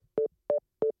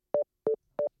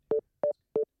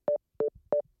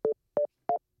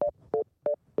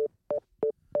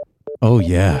Oh,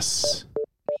 yes.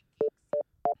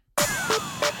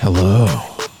 Hello.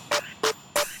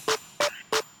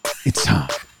 It's time.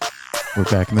 We're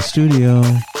back in the studio.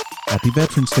 Happy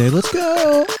Veterans Day. Let's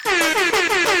go.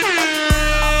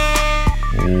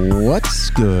 What's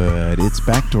good? It's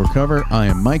Backdoor Cover. I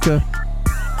am Micah,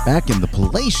 back in the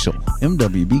palatial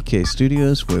MWBK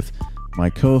studios with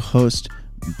my co-host,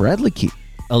 Bradley Key.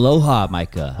 Aloha,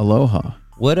 Micah. Aloha.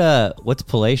 What's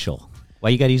palatial? Why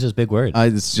you got to use those big words?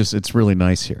 It's really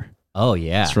nice here. Oh,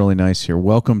 yeah. It's really nice here.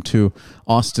 Welcome to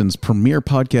Austin's premier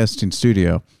podcasting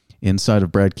studio inside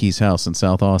of Brad Key's house in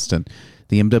South Austin,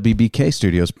 the MWBK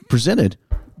studios, presented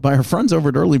by our friends over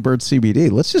at Early Bird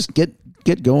CBD. Let's just get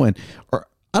going. Or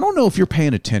I don't know if you're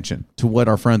paying attention to what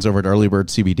our friends over at Early Bird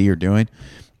CBD are doing,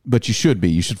 but you should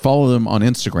be. You should follow them on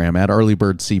Instagram at Early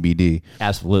Bird CBD.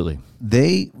 Absolutely.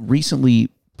 They recently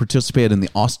participated in the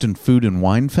Austin Food and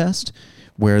Wine Fest,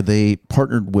 where they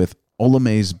partnered with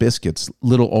Olame's Biscuits,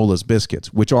 Little Ola's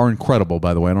Biscuits, which are incredible,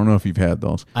 by the way. I don't know if you've had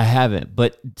those. I haven't,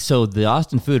 but so the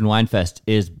Austin Food and Wine Fest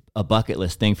is a bucket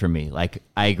list thing for me. Like,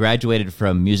 I graduated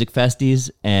from music festies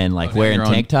and wearing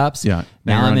tank tops. Yeah.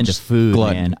 Now I'm into food,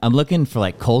 glutton. man. I'm looking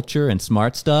for culture and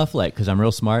smart stuff, because I'm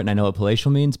real smart and I know what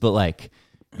palatial means, but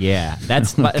yeah,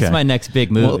 that's my next big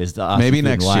move. Well, is the Austin maybe Food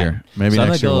next and Wine. year. Maybe so next I'm year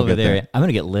gonna go we'll over get there. there. I'm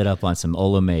gonna get lit up on some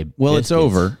Olame. Well, biscuits. it's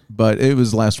over, but it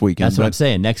was last weekend. That's what I'm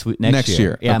saying. Next year.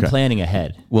 Yeah, Okay. I'm planning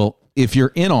ahead. Well, if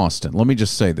you're in Austin, let me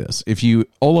just say this.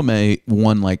 Olame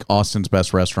won Austin's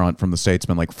best restaurant from the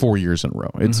Statesman 4 years in a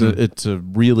row. It's a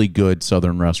really good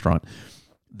Southern restaurant.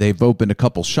 They've opened a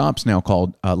couple shops now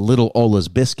called Little Ola's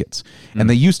Biscuits. And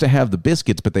they used to have the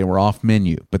biscuits, but they were off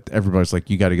menu. But everybody's like,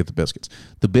 you got to get the biscuits.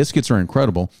 The biscuits are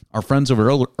incredible. Our friends over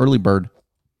at Early Bird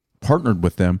partnered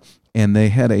with them, and they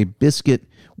had a biscuit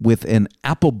with an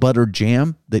apple butter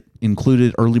jam that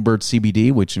included Early Bird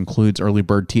CBD, which includes Early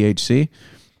Bird THC.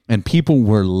 And people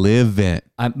were living.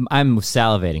 I'm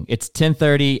salivating. It's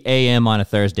 10:30 a.m. on a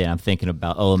Thursday. And I'm thinking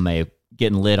about Olame,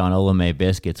 getting lit on Olame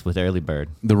biscuits with Early Bird.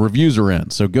 The reviews are in,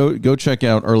 so go check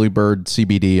out Early Bird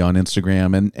CBD on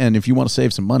Instagram, and if you want to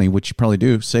save some money, which you probably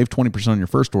do, save 20% on your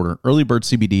first order.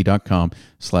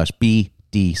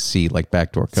 earlybirdcbd.com/BDC, like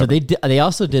Backdoor Cover. So they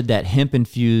also did that hemp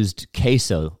infused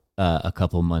queso a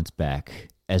couple months back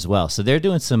as well. So they're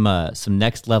doing some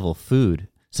next level food,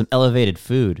 some elevated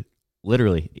food.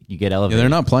 Literally, you get elevated. Yeah, they're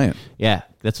not playing. Yeah,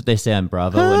 that's what they say on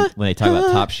Bravo when they talk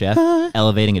about Top Chef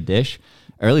elevating a dish.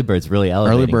 Early Bird's really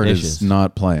elevating Early Bird dishes. is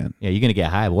not playing. Yeah, you're going to get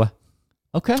high, boy.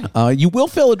 Okay. You will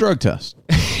fail a drug test.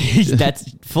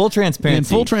 That's full transparency. In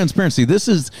full transparency, it is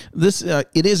a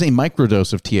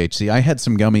microdose of THC. I had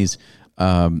some gummies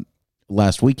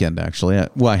last weekend, actually.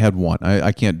 I had one.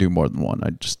 I can't do more than one.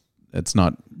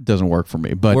 Doesn't work for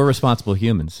me. But we're responsible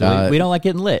humans, so we don't like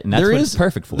getting lit, and that's what it's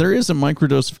perfect for. There is a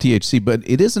microdose of THC, but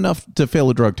it is enough to fail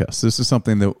a drug test. This is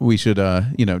something that we should,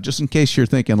 just in case you're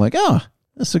thinking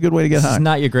that's a good way to get high. It's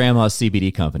not your grandma's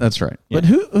CBD company. That's right. Yeah. But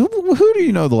who do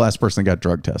you know the last person that got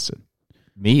drug tested?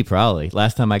 Me, probably.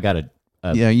 Last time I got you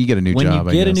get a new job.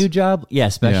 When you get a new job,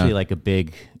 especially a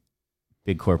big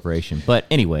corporation. But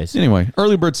anyway,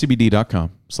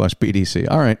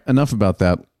 earlybirdcbd.com/BDC. All right, enough about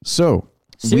that. So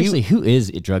seriously, who is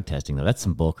drug testing though? That's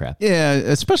some bullcrap. Yeah,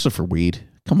 especially for weed.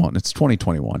 Come on, it's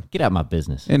 2021. Get out of my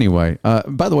business. Anyway,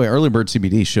 by the way, Early Bird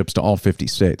CBD ships to all 50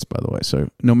 states, by the way.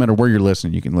 So no matter where you're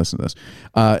listening, you can listen to this.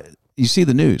 You see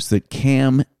the news that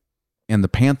Cam and the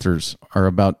Panthers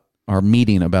are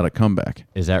meeting about a comeback.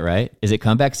 Is that right? Is it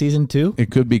comeback season 2?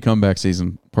 It could be comeback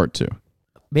season part 2.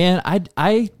 Man,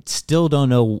 I still don't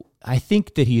know. I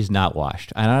think that he's not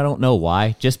washed, and I don't know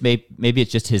why. Just maybe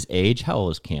it's just his age. How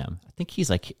old is Cam? I think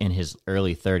he's in his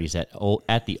early 30s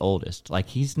at the oldest.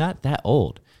 He's not that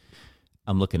old.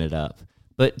 I'm looking it up.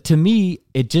 But to me,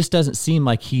 it just doesn't seem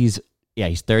like he's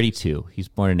 32. He's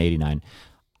born in 89.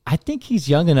 I think he's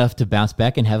young enough to bounce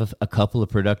back and have a couple of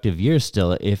productive years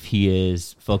still if he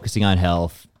is focusing on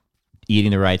health,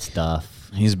 eating the right stuff.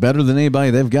 He's better than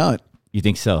anybody they've got. You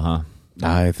think so, huh?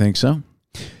 I think so.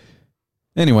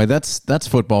 Anyway, that's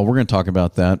football. We're going to talk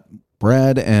about that.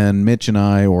 Brad and Mitch and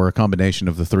I, or a combination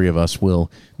of the three of us,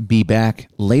 will be back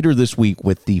later this week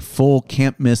with the full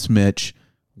Can't Miss Mitch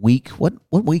week. What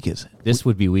week is it? This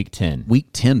would be week 10. Week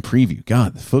 10 preview.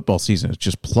 God, the football season is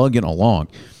just plugging along.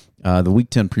 The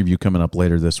week 10 preview coming up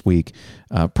later this week,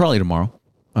 probably tomorrow.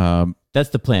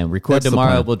 That's the plan. Record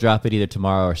tomorrow. We'll drop it either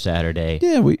tomorrow or Saturday.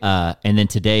 Yeah, and then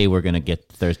today we're going to get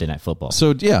Thursday night football.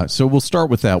 So we'll start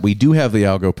with that. We do have the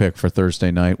algo pick for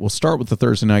Thursday night. We'll start with the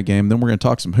Thursday night game. Then we're going to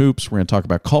talk some hoops. We're going to talk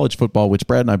about college football, which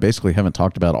Brad and I basically haven't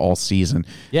talked about all season.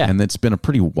 Yeah. And it's been a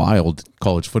pretty wild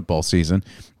college football season.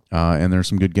 And there's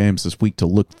some good games this week to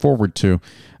look forward to.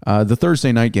 The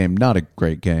Thursday night game, not a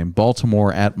great game.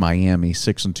 Baltimore at Miami,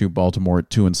 6-2 Baltimore at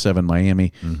 2-7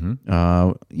 Miami.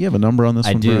 You have a number on this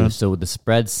one, I do. Brad? So the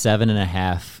spread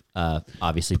 7.5.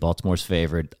 Obviously, Baltimore's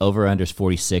favored. Over under is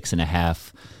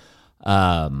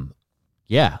 46.5.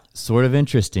 Yeah, sort of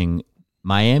interesting.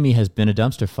 Miami has been a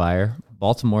dumpster fire.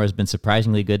 Baltimore has been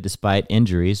surprisingly good despite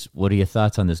injuries. What are your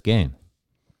thoughts on this game?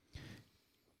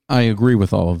 I agree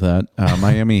with all of that.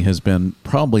 Miami has been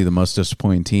probably the most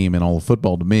disappointing team in all of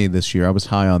football to me this year. I was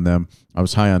high on them. I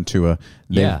was high on Tua.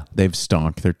 They've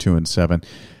stunk. They're 2-7.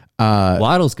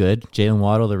 Waddle's good. Jalen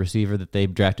Waddle, the receiver that they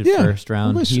drafted first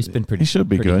round, he's been pretty. He should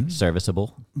be pretty good.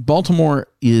 Serviceable. Baltimore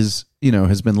has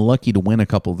been lucky to win a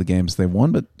couple of the games they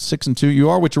won, but 6-2. You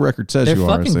are what your record says They're you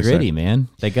are. fucking gritty, man.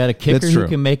 They got a kicker who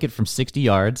can make it from 60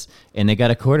 yards, and they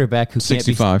got a quarterback who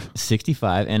 65. can't be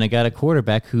 65, and they got a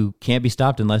quarterback who can't be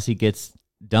stopped unless he gets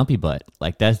dumpy butt.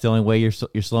 Like that's the only way you're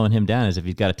slowing him down is if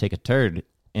he's got to take a turd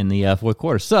in the fourth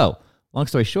quarter. So, long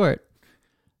story short,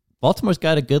 Baltimore's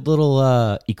got a good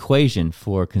little equation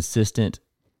for consistent,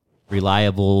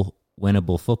 reliable,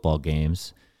 winnable football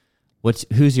games.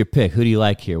 Who's your pick? Who do you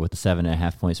like here with the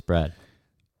 7.5 point spread?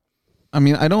 I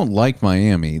mean, I don't like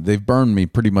Miami. They've burned me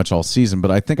pretty much all season, but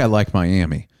I think I like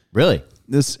Miami. Really?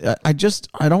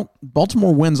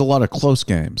 Baltimore wins a lot of close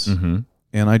games. And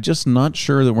I'm just not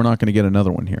sure that we're not going to get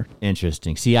another one here.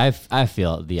 Interesting. See, I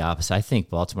feel the opposite. I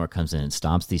think Baltimore comes in and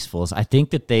stomps these fools. I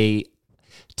think that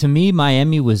to me,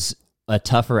 Miami was a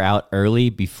tougher out early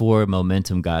before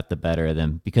momentum got the better of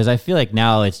them because I feel like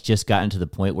now it's just gotten to the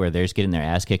point where they're just getting their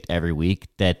ass kicked every week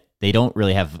that they don't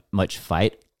really have much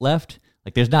fight left.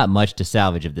 Like there's not much to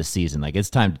salvage of this season. Like it's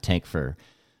time to tank for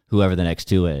whoever the next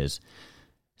two is.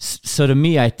 So to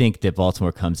me, I think that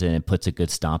Baltimore comes in and puts a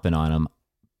good stomping on them.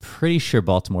 Pretty sure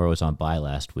Baltimore was on bye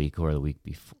last week or the week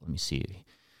before. Let me see.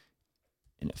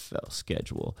 NFL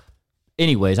schedule.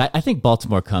 Anyways, I think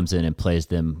Baltimore comes in and plays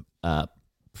them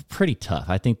pretty tough.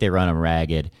 I think they run them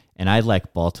ragged, and I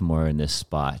like Baltimore in this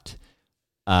spot.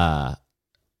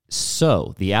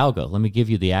 So the algo, let me give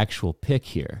you the actual pick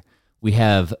here. We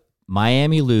have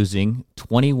Miami losing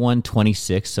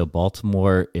 21-26, so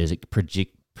Baltimore is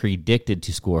predicted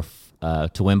to score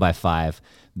to win by 5,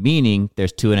 meaning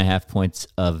there's 2.5 points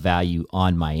of value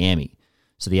on Miami.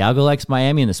 So the algo likes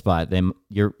Miami in the spot. Then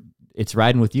it's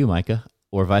riding with you, Micah.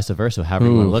 Or vice versa, however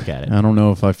you want to look at it. I don't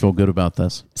know if I feel good about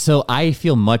this. So I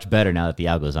feel much better now that the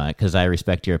algo's on it because I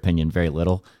respect your opinion very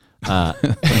little.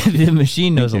 The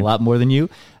machine knows a lot more than you.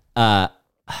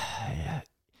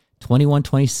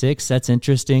 21-26, that's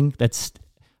interesting. I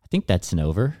think that's an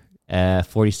over.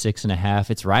 46.5,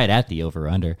 it's right at the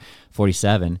over-under,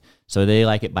 47. So they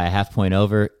like it by a half point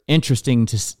over. Interesting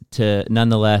to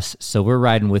nonetheless. So we're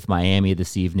riding with Miami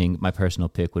this evening. My personal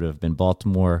pick would have been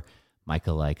Baltimore.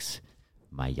 Micah likes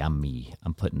Miami.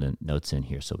 I'm putting the notes in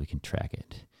here so we can track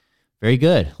it. Very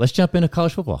good. Let's jump into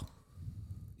college football.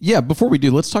 Yeah, before we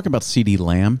do, let's talk about CeeDee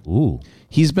Lamb. Ooh.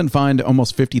 He's been fined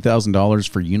almost $50,000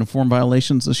 for uniform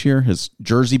violations this year. His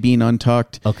jersey being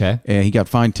untucked. Okay. He got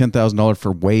fined $10,000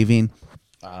 for waving.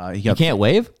 You can't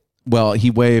wave? Well,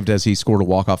 he waved as he scored a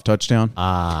walk-off touchdown.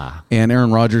 And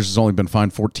Aaron Rodgers has only been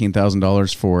fined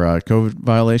 $14,000 for COVID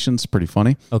violations. Pretty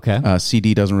funny. Okay.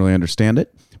 CD doesn't really understand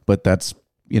it, but that's,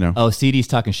 Oh, CD's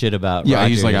talking shit about yeah,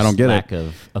 Rodgers' he's like, I don't get it.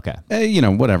 Okay.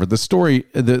 Whatever. The story,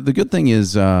 the good thing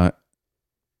is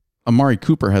Amari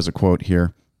Cooper has a quote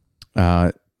here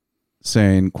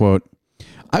saying, quote,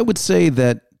 I would say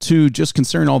that to just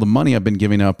considering all the money I've been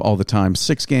giving up all the time,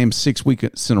 6 games, 6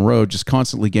 weeks in a row, just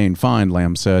constantly getting fined,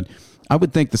 Lamb said, I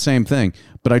would think the same thing,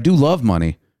 but I do love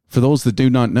money. For those that do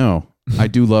not know, I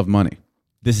do love money.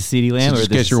 This is CeeDee Lamb? So just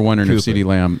in case you're wondering Cooper? if CeeDee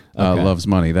Lamb loves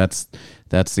money, that's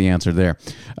the answer there.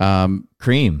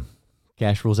 Cream.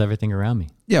 Cash rules everything around me.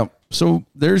 Yeah. So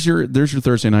there's your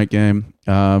Thursday night game.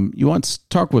 You want to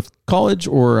talk with college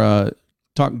or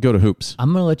go to hoops?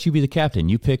 I'm going to let you be the captain.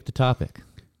 You pick the topic.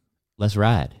 Let's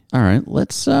ride. All right.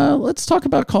 Let's talk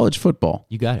about college football.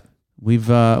 You got it. We've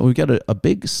got a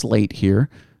big slate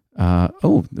here.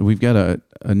 We've got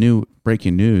a new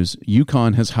breaking news.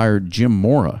 UConn has hired Jim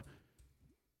Mora.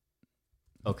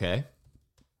 Okay.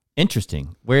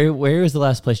 Interesting. Where is the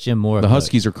last place Jim Mora? The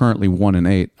Huskies are currently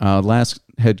 1-8. Last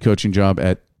head coaching job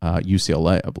at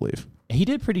UCLA, I believe. He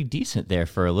did pretty decent there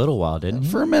for a little while, didn't he?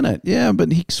 For a minute, yeah,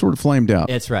 but he sort of flamed out.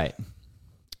 That's right.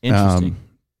 Interesting.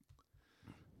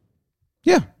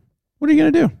 Yeah. What are you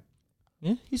going to do?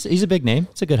 Yeah, he's a big name.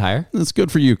 It's a good hire. It's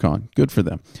good for UConn. Good for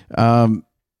them.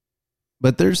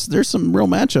 But there's some real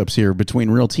matchups here between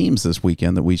real teams this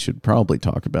weekend that we should probably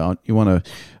talk about.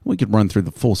 We could run through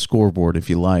the full scoreboard if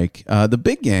you like. The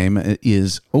big game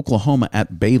is Oklahoma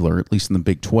at Baylor, at least in the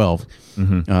Big 12.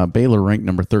 Baylor ranked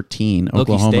number 13.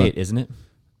 Oklahoma State, isn't it?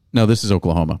 No, this is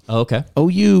Oklahoma. Oh, okay.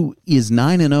 OU is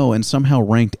 9-0 and somehow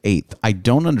ranked 8th. I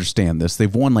don't understand this.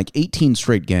 They've won like 18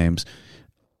 straight games.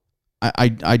 I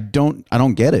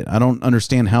don't get it. I don't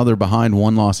understand how they're behind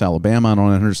one loss Alabama. I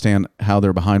don't understand how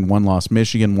they're behind one loss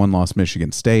Michigan, one loss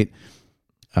Michigan State.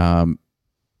 One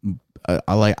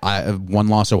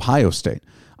loss Ohio State.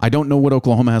 I don't know what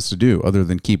Oklahoma has to do other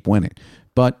than keep winning.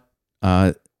 But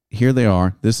here they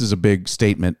are. This is a big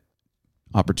statement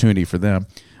opportunity for them.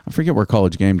 I forget where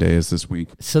College Game Day is this week.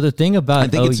 So the thing about I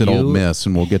think it's at Ole Miss,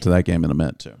 and we'll get to that game in a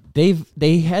minute too.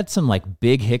 They had some like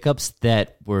big hiccups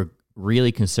that were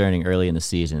really concerning early in the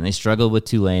season. They struggled with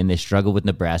Tulane. They struggled with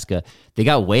Nebraska. They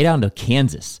got way down to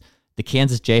Kansas, the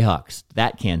Kansas Jayhawks,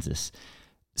 that Kansas.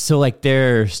 So like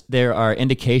there are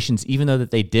indications, even though that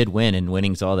they did win and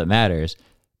winning's all that matters,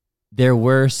 there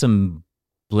were some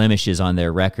blemishes on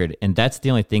their record. And that's the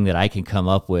only thing that I can come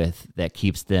up with that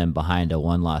keeps them behind a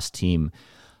one-loss team.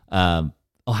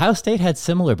 Ohio State had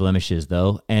similar blemishes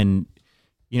though. And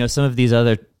some of these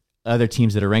other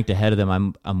teams that are ranked ahead of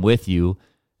them, I'm with you.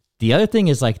 The other thing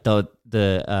is like the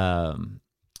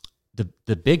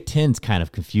Big Ten's kind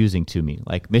of confusing to me.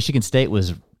 Like Michigan State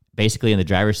was basically in the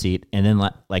driver's seat, and then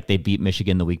like they beat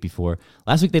Michigan the week before.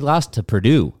 Last week they lost to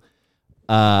Purdue,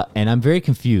 and I'm very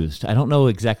confused. I don't know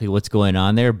exactly what's going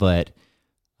on there, but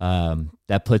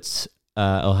that puts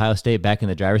Ohio State back in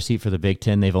the driver's seat for the Big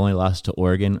Ten. They've only lost to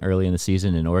Oregon early in the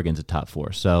season, and Oregon's a top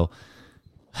 4. So,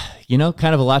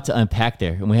 kind of a lot to unpack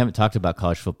there, and we haven't talked about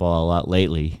college football a lot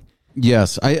lately.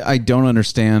 Yes, I don't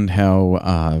understand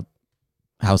how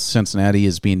Cincinnati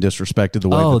is being disrespected the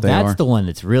way that they are. Oh, that's the one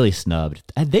that's really snubbed.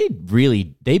 They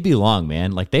belong,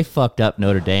 man. Like they fucked up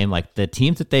Notre Dame. Like the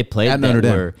teams that they played at Notre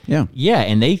Dame. Yeah,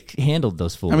 and they handled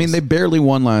those fools. I mean, they barely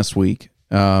won last week,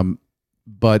 and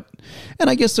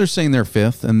I guess they're saying they're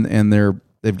 5th, and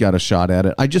they've got a shot at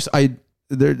it.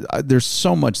 There's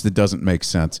so much that doesn't make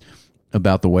sense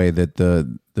about the way that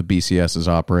the BCS is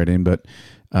operating, but.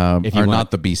 Not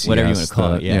the BCS, whatever you want to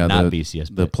call it, not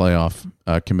BCS, the playoff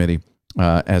committee,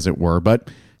 as it were. But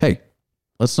hey,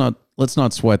 let's not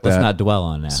sweat that. Let's not dwell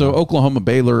on that. So Oklahoma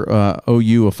Baylor,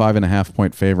 OU a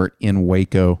 5.5-point favorite in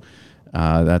Waco.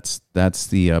 That's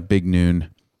the big noon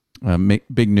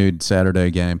Saturday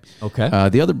game. Okay.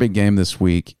 The other big game this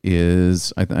week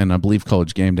is, and I believe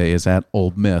College Game Day is at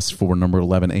Ole Miss for number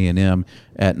 11 A&M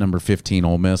at number 15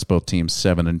 Ole Miss. Both teams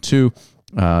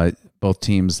 7-2. Both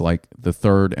teams like the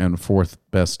 3rd and 4th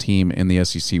best team in the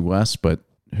SEC West, but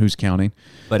who's counting?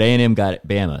 But A&M got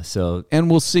Bama, so and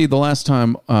we'll see. The last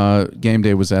time game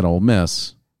day was at Ole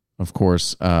Miss, of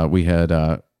course, we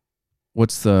had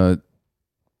what's the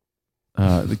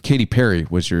Katy Perry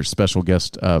was your special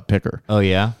guest picker. Oh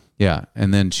yeah, yeah,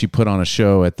 and then she put on a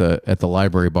show at the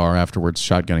library bar afterwards,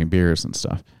 shotgunning beers and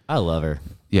stuff. I love her.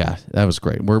 Yeah, that was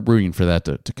great. We're rooting for that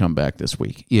to come back this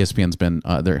week. ESPN's been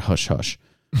they're hush hush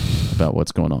about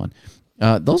what's going on.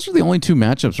 Those are the only 2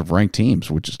 matchups of ranked teams,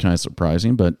 which is kind of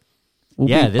surprising. But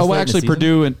actually,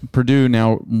 Purdue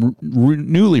now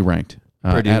newly ranked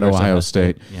at Ohio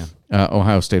State. Yeah.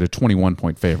 Ohio State a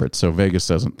 21-point favorite, so Vegas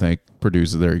doesn't think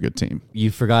Purdue's a very good team.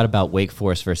 You forgot about Wake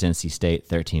Forest versus NC State,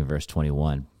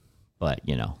 13-21. But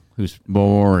who's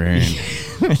boring?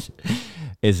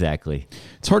 Exactly.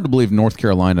 It's hard to believe North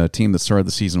Carolina, a team that started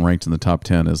the season ranked in the top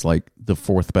 10, is like the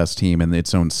 4th best team in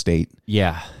its own state.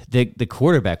 Yeah. The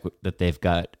quarterback that they've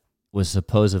got was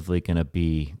supposedly going to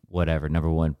be number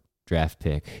 1 draft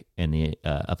pick in the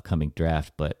upcoming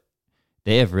draft, but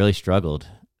they have really struggled.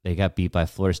 They got beat by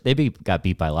Florida. Got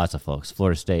beat by lots of folks,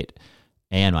 Florida State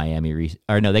and Miami.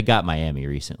 They got Miami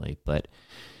recently, but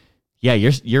yeah,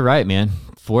 you're right, man.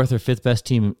 4th or 5th best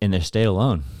team in their state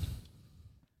alone.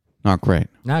 Not great.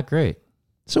 Not great.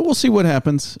 So we'll see what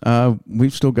happens.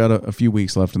 We've still got a few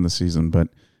weeks left in the season, but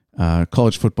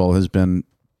college football has been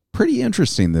pretty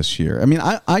interesting this year. I mean,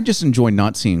 I just enjoy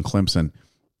not seeing Clemson,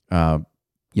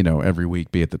 every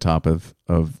week be at the top of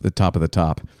the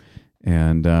top.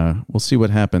 And we'll see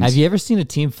what happens. Have you ever seen a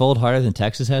team fold harder than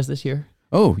Texas has this year?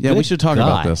 Oh, yeah, Good we should talk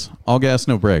about this. All gas,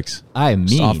 no brakes. I mean,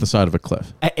 just off the side of a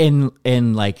cliff.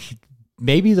 And like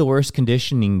maybe the worst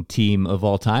conditioning team of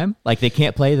all time. Like they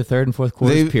can't play the 3rd and 4th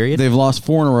quarters, period. They've lost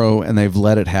 4 in a row, and they've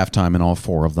led at halftime in all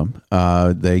 4 of them.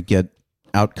 They get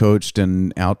outcoached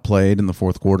and outplayed in the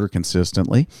 4th quarter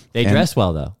consistently. They dress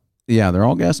well, though. Yeah, they're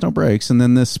all gas, no brakes. And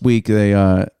then this week,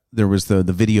 there was the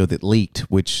video that leaked,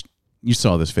 which You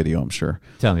saw this video, I'm sure.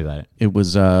 Tell me about it. It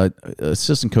was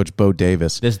assistant coach Bo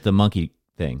Davis. This is the monkey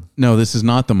thing. No, this is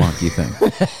not the monkey thing.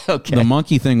 Okay. The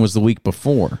monkey thing was the week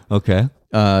before. Okay.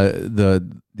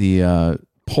 The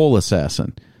pole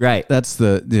assassin. Right. That's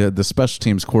the special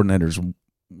teams coordinator's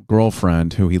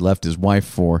girlfriend, who he left his wife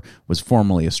for, was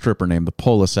formerly a stripper named the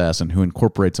Pole Assassin, who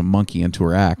incorporates a monkey into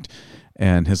her act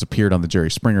and has appeared on the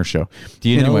Jerry Springer Show. Do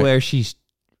you know where she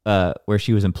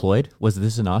was employed? Was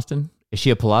this in Austin? Is she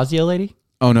a Palazzo lady?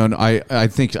 Oh no, I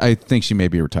think she may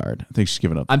be retired. I think she's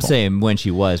given up. I'm saying when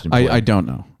she was employed. I don't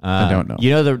know. I don't know.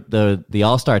 You know, the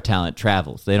all-star talent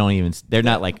travels. They don't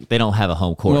have a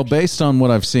home court. Well, based on what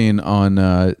I've seen on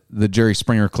the Jerry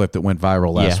Springer clip that went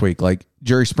viral last week, like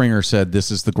Jerry Springer said,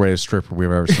 this is the greatest stripper we've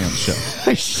ever seen on the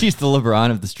show. She's the LeBron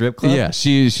of the strip club. Yeah,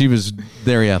 she was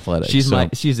very athletic. She's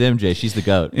MJ. She's the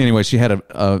GOAT. Anyway, she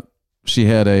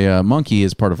had a monkey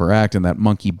as part of her act, and that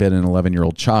monkey bit an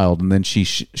 11-year-old child, and then she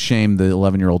shamed the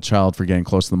 11-year-old child for getting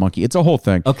close to the monkey. It's a whole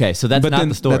thing. Okay, so that's not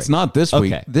the story. That's not this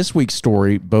week. Okay. This week's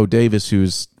story, Bo Davis,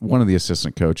 who's one of the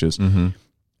assistant coaches, went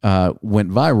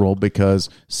viral because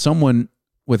someone,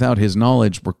 without his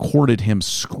knowledge, recorded him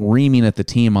screaming at the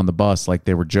team on the bus like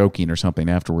they were joking or something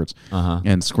afterwards,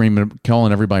 and screaming,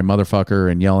 calling everybody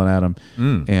motherfucker and yelling at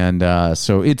him. And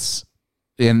so it's...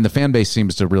 And the fan base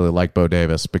seems to really like Bo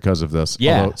Davis because of this.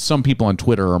 Yeah. Although some people on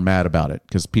Twitter are mad about it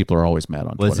because people are always mad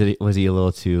on Twitter. Was he a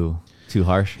little too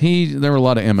harsh? There were a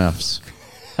lot of MFs.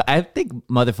 I think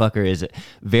motherfucker is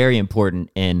very important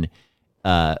in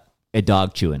a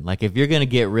dog chewing. Like if you're going to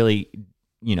get really,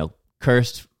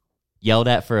 cursed, yelled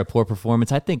at for a poor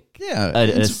performance, I think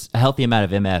a healthy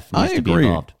amount of MF needs to be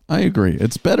involved. I agree.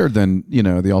 It's better than,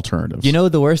 the alternatives.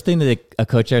 The worst thing that a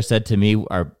coach ever said to me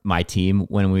or my team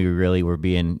when we really were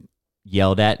being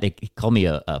yelled at, they called me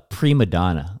a prima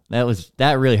donna.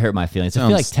 That really hurt my feelings. I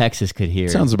feel like Texas could hear.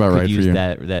 Sounds about right for you.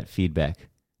 That feedback.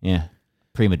 Yeah,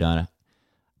 prima donna.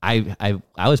 I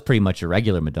was pretty much a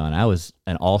regular Madonna. I was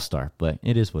an all-star, but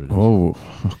it is what it is. Oh,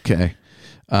 okay.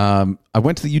 I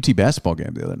went to the UT basketball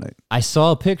game the other night. I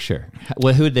saw a picture.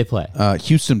 Who did they play?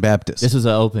 Houston Baptist. This was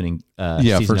an opening.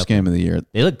 First game of the year.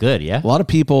 They look good, yeah? A lot of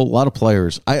people, a lot of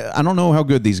players. I don't know how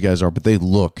good these guys are, but they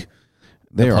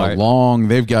are long.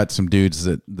 They've got some dudes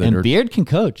that and Beard can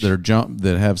coach.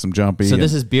 That have some jumpy. So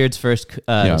this is Beard's first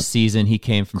season. He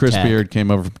came from Chris Tech. Beard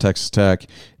came over from Texas Tech.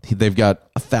 They've got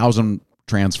 1,000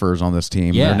 transfers on this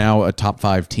team. Yeah. They're now a top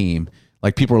 5 team.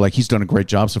 Like, people are like, he's done a great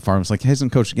job so far. I was like, he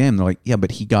hasn't coached a game. They're like, yeah,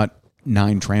 but he got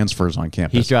 9 transfers on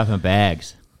campus. He's dropping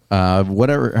bags.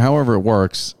 However it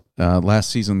works.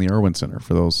 Last season, the Irwin Center,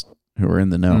 for those who are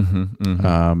in the know.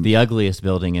 The ugliest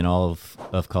building in all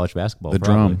of college basketball. The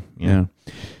probably. Drum.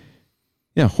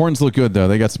 Yeah. Horns look good, though.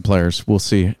 They got some players. We'll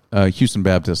see. Houston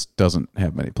Baptist doesn't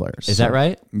have many players. Is that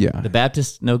right? Yeah. The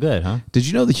Baptist, no good, huh? Did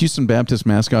you know the Houston Baptist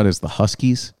mascot is the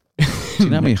Huskies? Do you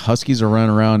know how many Huskies are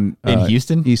running around in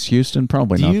Houston? East Houston?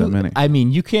 Probably not that many. I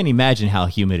mean, you can't imagine how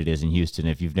humid it is in Houston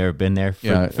if you've never been there.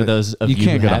 For those of you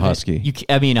can't who get a haven't. husky.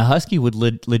 A husky would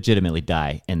legitimately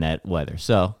die in that weather.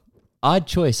 So, odd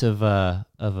choice of a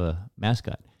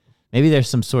mascot. Maybe there's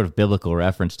some sort of biblical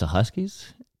reference to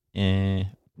huskies. Nah,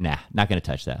 not going to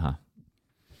touch that, huh?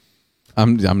 I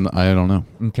don't know.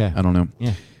 Okay, I don't know.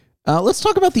 Yeah. Let's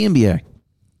talk about the NBA,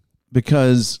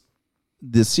 because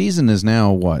the season is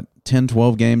now 10,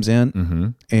 12 games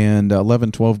in, and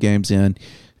 11, 12 games in,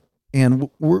 and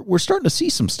we're starting to see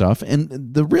some stuff. And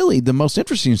the most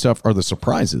interesting stuff are the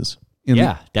surprises in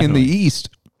the East.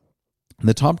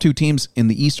 The top 2 teams in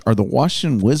the East are the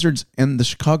Washington Wizards and the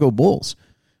Chicago Bulls,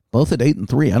 both at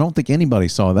 8-3. I don't think anybody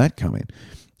saw that coming.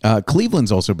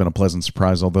 Cleveland's also been a pleasant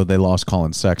surprise, although they lost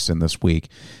Colin Sexton this week.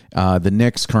 The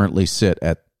Knicks currently sit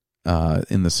at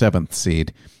in the 7th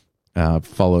seed,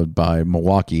 followed by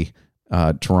Milwaukee,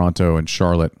 Toronto, and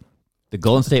Charlotte. The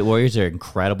Golden State Warriors are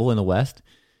incredible in the West.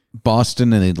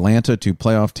 Boston and Atlanta, 2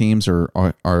 playoff teams,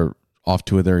 are off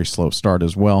to a very slow start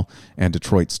as well, and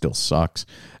Detroit still sucks.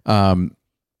 And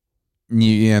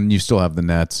you still have the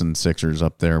Nets and Sixers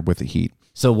up there with the Heat.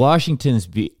 So Washington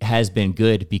has been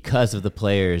good because of the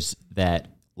players that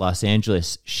Los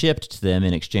Angeles shipped to them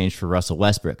in exchange for Russell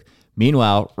Westbrook.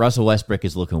 Meanwhile, Russell Westbrook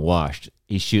is looking washed.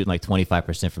 He's shooting like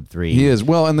 25% from 3. He is.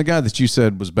 Well, and the guy that you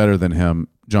said was better than him,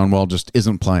 John Wall, just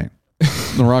isn't playing.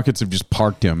 The Rockets have just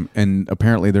parked him, and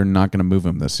apparently they're not going to move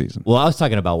him this season. Well, I was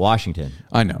talking about Washington.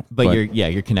 I know. But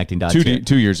you're connecting dots.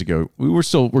 2 years ago, we're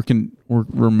still working. We're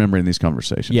remembering these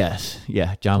conversations. Yes.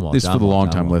 Yeah. John Wall. This is for the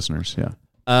long-time listeners. Yeah.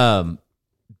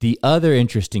 The other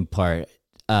interesting part,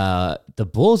 the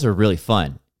Bulls are really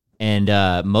fun, and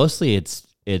mostly it's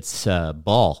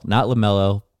Ball, not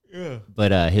LaMelo.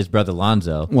 But his brother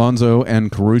Lonzo. Lonzo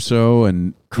and Caruso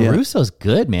and Caruso's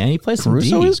good, man. He plays some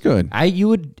Caruso D. is good.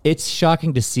 It's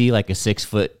shocking to see like a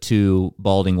 6'2"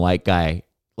 balding white guy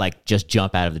like just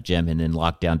jump out of the gym and then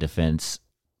lock down defense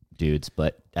dudes,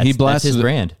 but that's his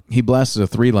brand. He blasted a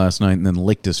 3 last night and then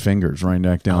licked his fingers right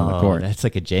back down the court. That's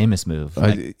like a Jameis move.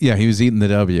 Yeah, he was eating the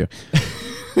W.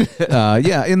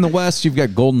 In the West, you've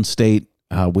got Golden State,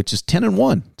 which is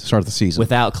 10-1 to start the season.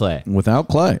 Without Clay,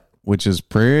 which is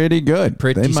pretty good.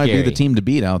 They might scary. be the team to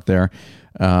beat out there.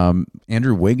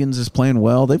 Andrew Wiggins is playing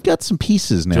well. They've got some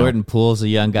pieces now. Jordan Poole's a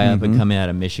young guy up and coming out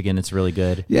of Michigan. It's really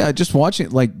good. Yeah, just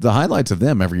watching like the highlights of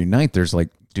them every night. There's like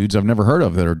dudes I've never heard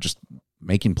of that are just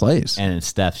making plays. And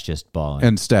Steph's just balling.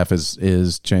 And Steph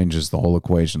is changes the whole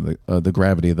equation, the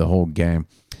gravity of the whole game.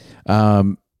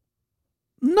 Not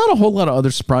a whole lot of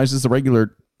other surprises. The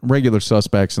regular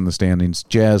suspects in the standings: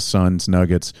 Jazz, Suns,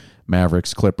 Nuggets,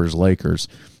 Mavericks, Clippers, Lakers,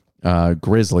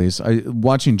 Grizzlies.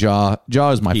 Watching Ja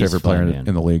is my favorite player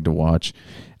in the league to watch.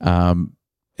 And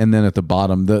then at the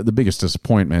bottom, the biggest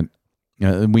disappointment.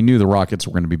 We knew the Rockets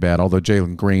were going to be bad, although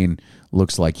Jalen Green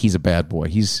looks like he's a bad boy.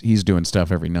 He's doing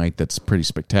stuff every night that's pretty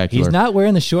spectacular. He's not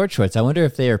wearing the short shorts. I wonder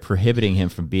if they are prohibiting him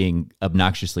from being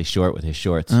obnoxiously short with his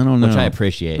shorts. I don't know. Which I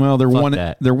appreciate. Well, they're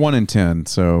 1-10,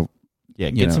 so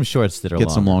get some shorts that are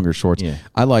some longer shorts. Yeah.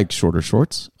 I like shorter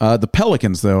shorts. The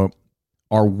Pelicans though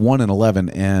are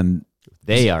 1-11, and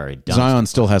they are a dumpster. Zion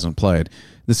still hasn't played.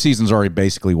 The season's already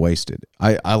basically wasted.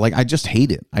 I just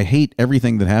hate it. I hate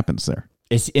everything that happens there.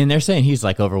 And they're saying he's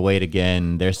like overweight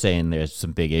again. They're saying there's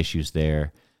some big issues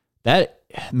there. That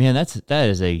is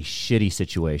a shitty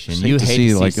situation. You hate to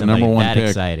see like a number one pick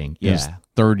exciting. Yeah, his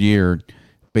third year,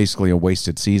 basically a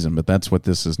wasted season. But that's what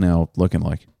this is now looking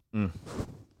like.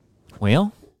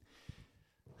 Well,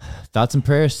 thoughts and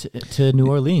prayers to New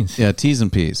Orleans. Yeah, T's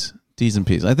and P's.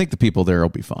 I think the people there will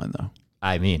be fine though.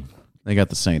 I mean, they got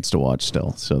the Saints to watch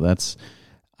still, so that's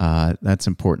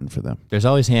important for them. There's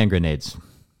always hand grenades.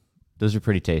 Those are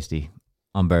pretty tasty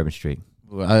on Bourbon Street.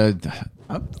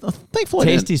 Thankfully,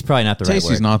 tasty's probably not the right word.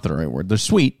 Tasty's not the right word. They're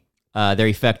sweet. They're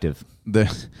effective. They'll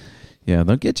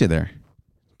get you there.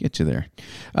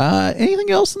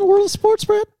 Anything else in the world of sports,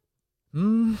 Brad?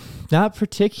 Not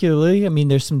particularly. I mean,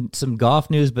 there's some golf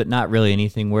news, but not really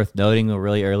anything worth noting. We're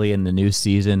really early in the new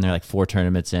season. They're like 4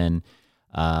 tournaments in.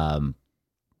 Not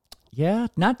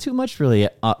too much really.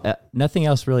 Nothing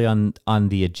else really on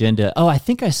the agenda. Oh, I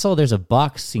think I saw there's a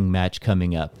boxing match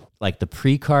coming up. Like the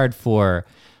pre-card for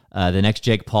the next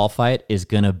Jake Paul fight is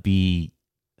gonna be,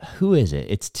 who is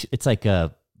it? It's like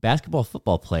a basketball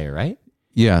football player, right?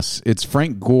 Yes, it's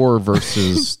Frank Gore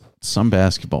versus some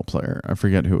basketball player. I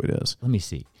forget who it is. Let me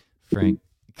see. Frank.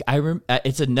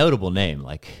 It's a notable name,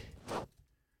 like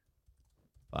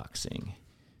boxing.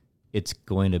 It's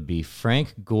going to be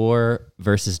Frank Gore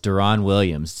versus Deron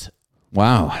Williams.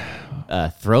 Wow.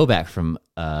 Throwback from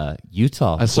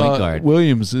Utah. I saw guard.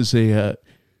 Williams is a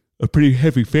pretty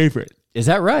heavy favorite. Is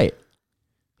that right?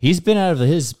 He's been out of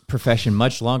his profession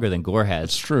much longer than Gore has.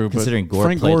 It's true, considering but Gore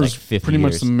Frank played Gore's like 50 pretty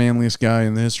years. much the manliest guy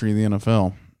in the history of the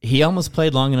NFL. He almost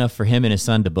played long enough for him and his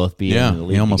son to both be in the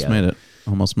league. He almost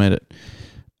made it.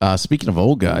 Speaking of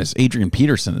old guys, Adrian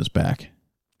Peterson is back.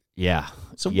 Yeah.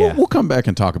 So we'll come back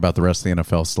and talk about the rest of the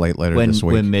NFL slate later this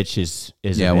week. When Mitch is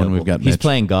available. When we've got Mitch. He's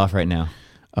playing golf right now.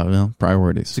 Oh, well,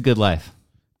 priorities. It's a good life.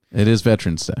 It is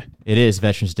Veterans Day. It is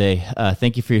Veterans Day.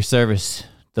 Thank you for your service.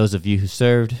 Those of you who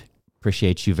served,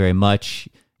 appreciate you very much.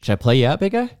 Should I play you out,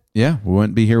 big guy? Yeah, we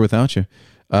wouldn't be here without you.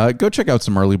 Go check out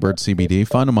some Early Bird CBD.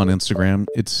 Find them on Instagram.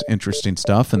 It's interesting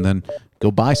stuff. And then go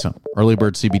buy some.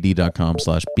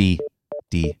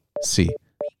 earlybirdcbd.com/BDC.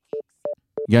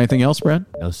 You got anything else, Brad?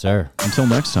 No, sir. Until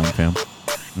next time, fam.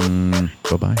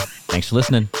 Bye-bye. Thanks for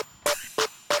listening.